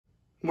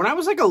when I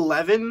was like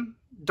 11,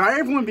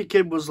 Diary of a Wimpy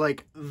Kid was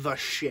like the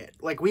shit.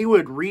 Like, we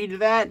would read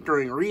that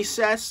during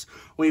recess.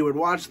 We would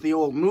watch the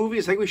old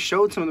movies. I think we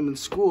showed some of them in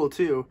school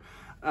too.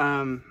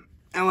 And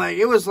like,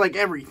 it was like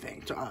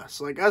everything to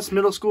us. Like, us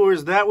middle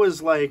schoolers, that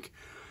was like,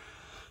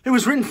 it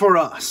was written for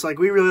us. Like,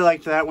 we really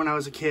liked that when I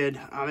was a kid.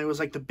 It was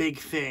like the big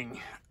thing.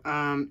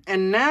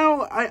 And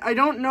now, I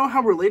don't know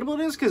how relatable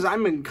it is because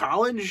I'm in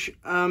college.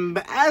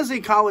 But as a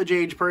college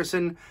age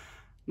person,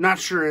 not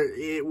sure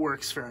it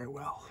works very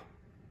well.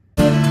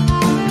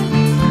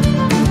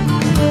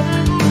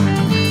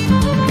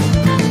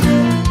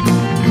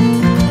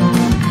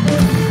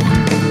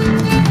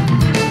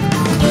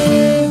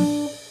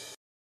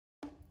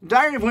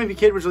 Diary of a Wimpy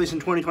Kid was released in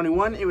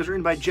 2021. It was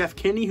written by Jeff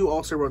Kinney, who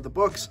also wrote the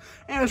books,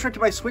 and it was directed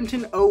by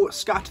Swinton O.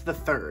 Scott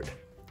III.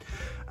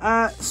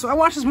 So I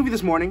watched this movie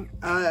this morning,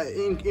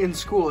 in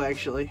school,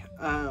 actually.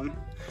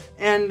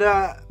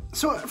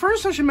 So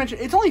first I should mention,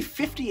 it's only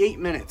 58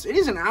 minutes. It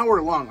is an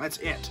hour long, that's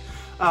it.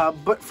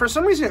 But for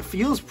some reason it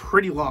feels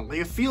pretty long. Like,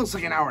 it feels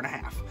like an hour and a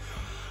half.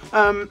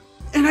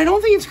 And I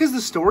don't think it's because the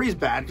story is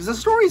bad, because the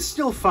story is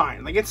still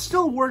fine. Like, it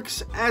still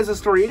works as a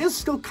story. It is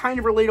still kind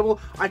of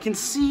relatable. I can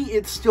see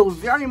it's still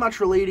very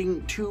much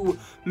relating to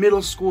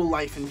middle school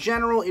life in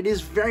general. It is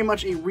very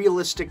much a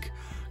realistic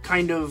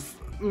kind of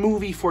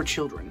movie for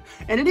children.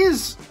 And it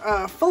is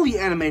fully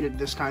animated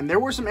this time. There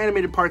were some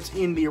animated parts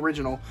in the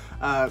original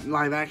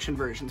live-action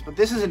versions, but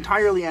this is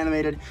entirely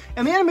animated.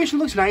 And the animation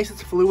looks nice.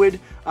 It's fluid.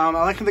 I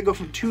like how they go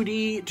from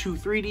 2D to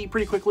 3D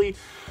pretty quickly.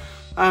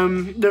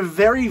 They're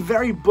very,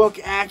 very book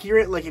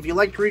accurate. Like, if you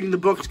liked reading the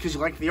books because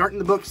you liked the art in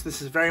the books,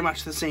 this is very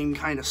much the same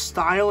kind of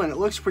style, and it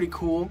looks pretty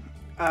cool.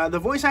 The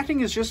voice acting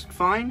is just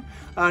fine.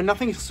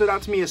 Nothing stood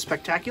out to me as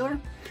spectacular,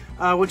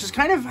 which is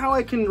kind of how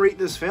I can rate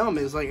this film,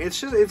 is like,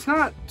 it's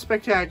not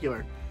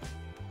spectacular.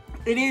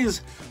 It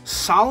is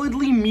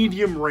solidly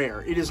medium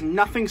rare. It is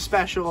nothing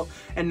special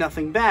and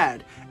nothing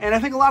bad. And I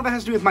think a lot of that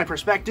has to do with my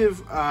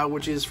perspective,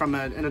 which is from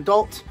an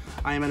adult.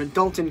 I am an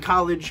adult in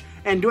college.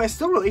 And do I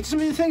still relate to some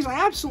of these things? I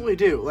absolutely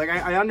do. Like,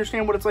 I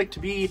understand what it's like to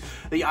be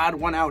the odd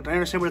one out. I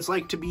understand what it's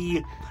like to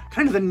be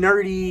kind of the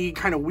nerdy,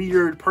 kind of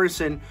weird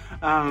person.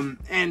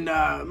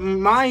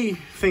 My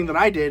thing that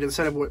I did,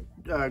 instead of what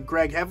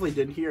Greg heavily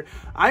did here,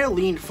 I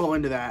leaned full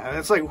into that.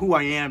 That's like who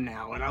I am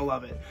now, and I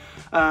love it.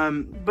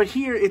 But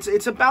here,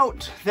 it's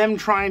about them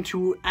trying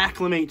to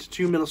acclimate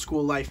to middle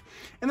school life.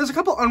 And there's a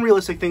couple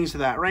unrealistic things to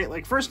that, right?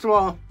 Like, first of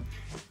all,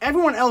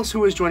 everyone else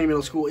who is joining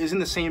middle school is in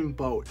the same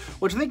boat,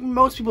 which I think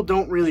most people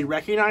don't really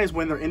recognize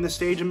when they're in the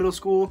stage of middle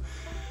school,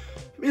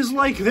 is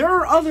like, there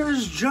are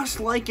others just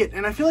like it,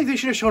 and I feel like they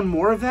should have shown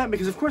more of that,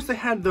 because of course they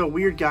had the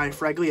weird guy,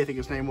 Fregley, I think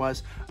his name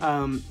was,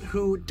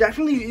 who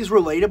definitely is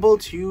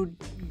relatable to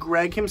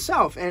Greg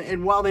himself,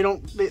 and while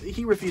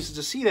he refuses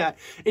to see that,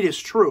 it is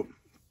true.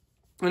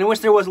 And I wish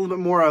there was a little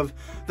bit more of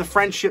the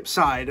friendship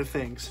side of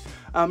things.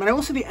 And I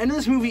will say the end of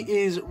this movie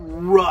is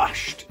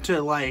rushed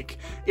to, like,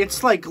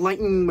 it's like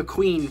Lightning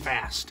McQueen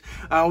fast.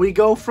 We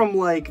go from,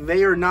 like,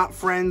 they are not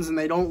friends and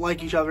they don't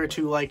like each other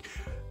to, like,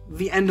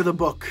 the end of the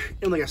book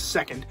in, like, a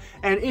second.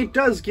 And it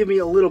does give me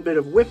a little bit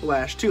of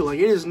whiplash, too. Like,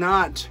 it is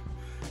not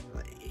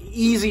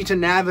easy to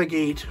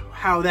navigate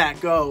how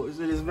that goes.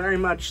 It is very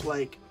much,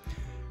 like,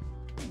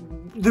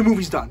 the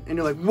movie's done. And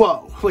you're like,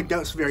 whoa, like, that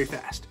was very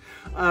fast.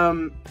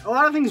 A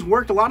lot of things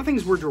worked. A lot of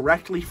things were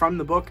directly from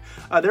the book.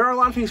 There are a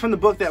lot of things from the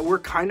book that were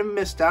kind of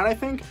missed out, I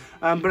think.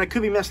 But I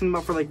could be messing them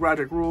up for, like,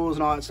 Roderick Rules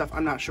and all that stuff.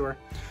 I'm not sure.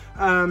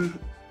 I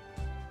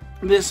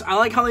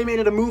like how they made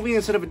it a movie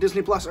instead of a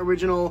Disney Plus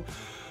original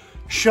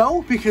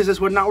show, because this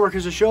would not work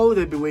as a show.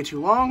 They'd be way too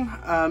long.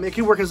 It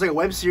could work as, like, a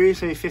web series,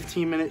 maybe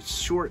 15-minute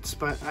shorts,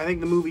 but I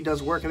think the movie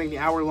does work. I think the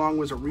hour long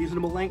was a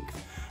reasonable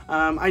length.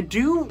 I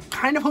do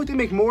kind of hope they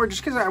make more,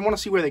 just because I want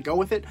to see where they go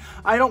with it.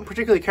 I don't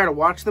particularly care to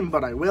watch them,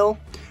 but I will.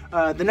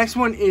 The next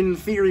one, in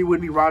theory,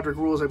 would be Roderick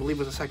Rules, I believe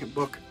was the second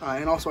book,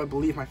 and also I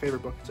believe my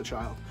favorite book as a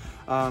child.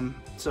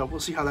 So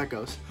we'll see how that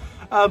goes.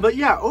 But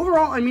yeah,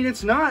 overall, I mean,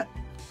 it's not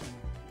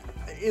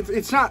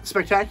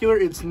spectacular.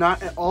 It's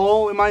not at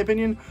all, in my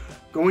opinion,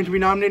 going to be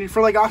nominated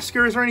for, like,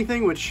 Oscars or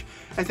anything, which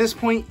at this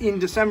point in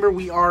December,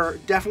 we are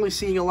definitely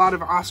seeing a lot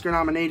of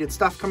Oscar-nominated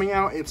stuff coming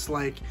out. It's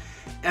like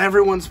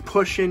everyone's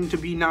pushing to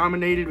be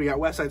nominated. We got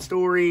West Side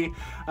Story.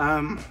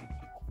 I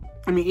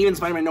mean, even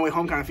Spider-Man No Way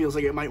Home kind of feels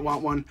like it might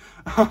want one.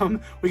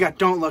 We got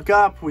Don't Look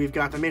Up. We've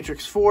got The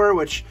Matrix 4,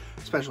 which,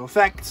 special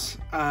effects.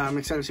 I'm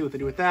excited to see what they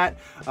do with that.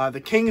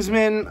 The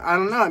Kingsman, I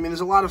don't know. I mean,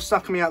 there's a lot of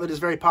stuff coming out that is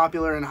very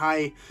popular and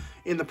high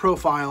in the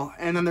profile.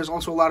 And then there's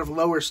also a lot of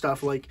lower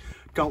stuff, like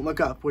Don't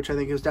Look Up, which I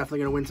think is definitely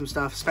going to win some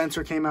stuff.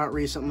 Spencer came out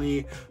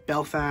recently,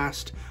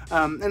 Belfast.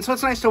 And so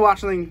it's nice to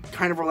watch something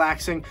kind of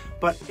relaxing,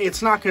 but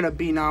it's not going to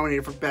be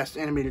nominated for Best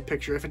Animated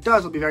Picture. If it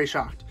does, I'll be very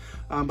shocked.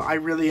 But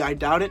I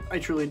doubt it. I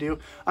truly do.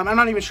 I'm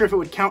not even sure if it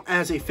would count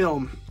as a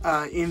film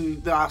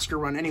in the Oscar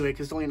run anyway,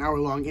 because it's only an hour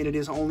long, and it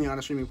is only on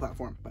a streaming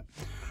platform. But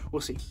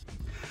we'll see.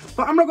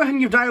 But I'm going to go ahead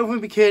and give Diary of a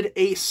Wimpy Kid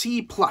a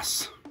C+.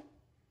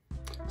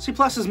 C+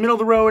 is middle of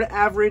the road,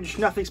 average,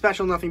 nothing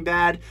special, nothing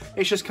bad.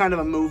 It's just kind of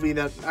a movie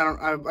that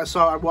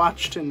I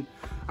watched, and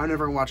I'm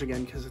never going to watch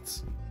again because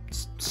it's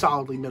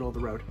solidly middle of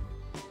the road.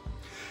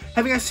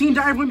 Have you guys seen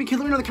Diary of Wimpy Kid?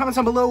 Let me know in the comments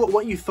down below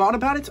what you thought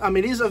about it.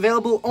 It is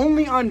available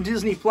only on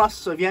Disney+,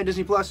 so if you have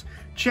Disney+,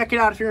 check it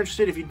out if you're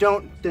interested. If you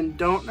don't, then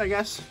don't, I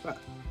guess. But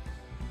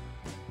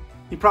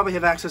you probably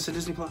have access to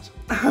Disney+. But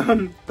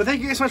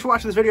thank you guys so much for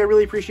watching this video. I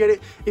really appreciate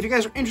it. If you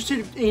guys are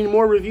interested in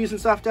more reviews and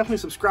stuff, definitely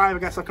subscribe. I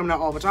got stuff coming out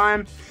all the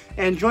time.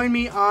 And join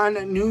me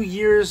on New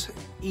Year's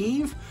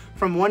Eve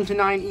from 1 to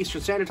 9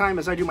 Eastern Standard Time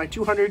as I do my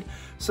 200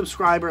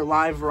 subscriber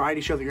live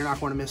variety show that you're not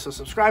going to miss. So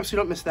subscribe so you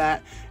don't miss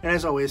that. And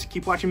as always,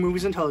 keep watching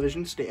movies and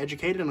television, stay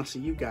educated, and I'll see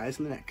you guys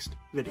in the next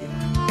video.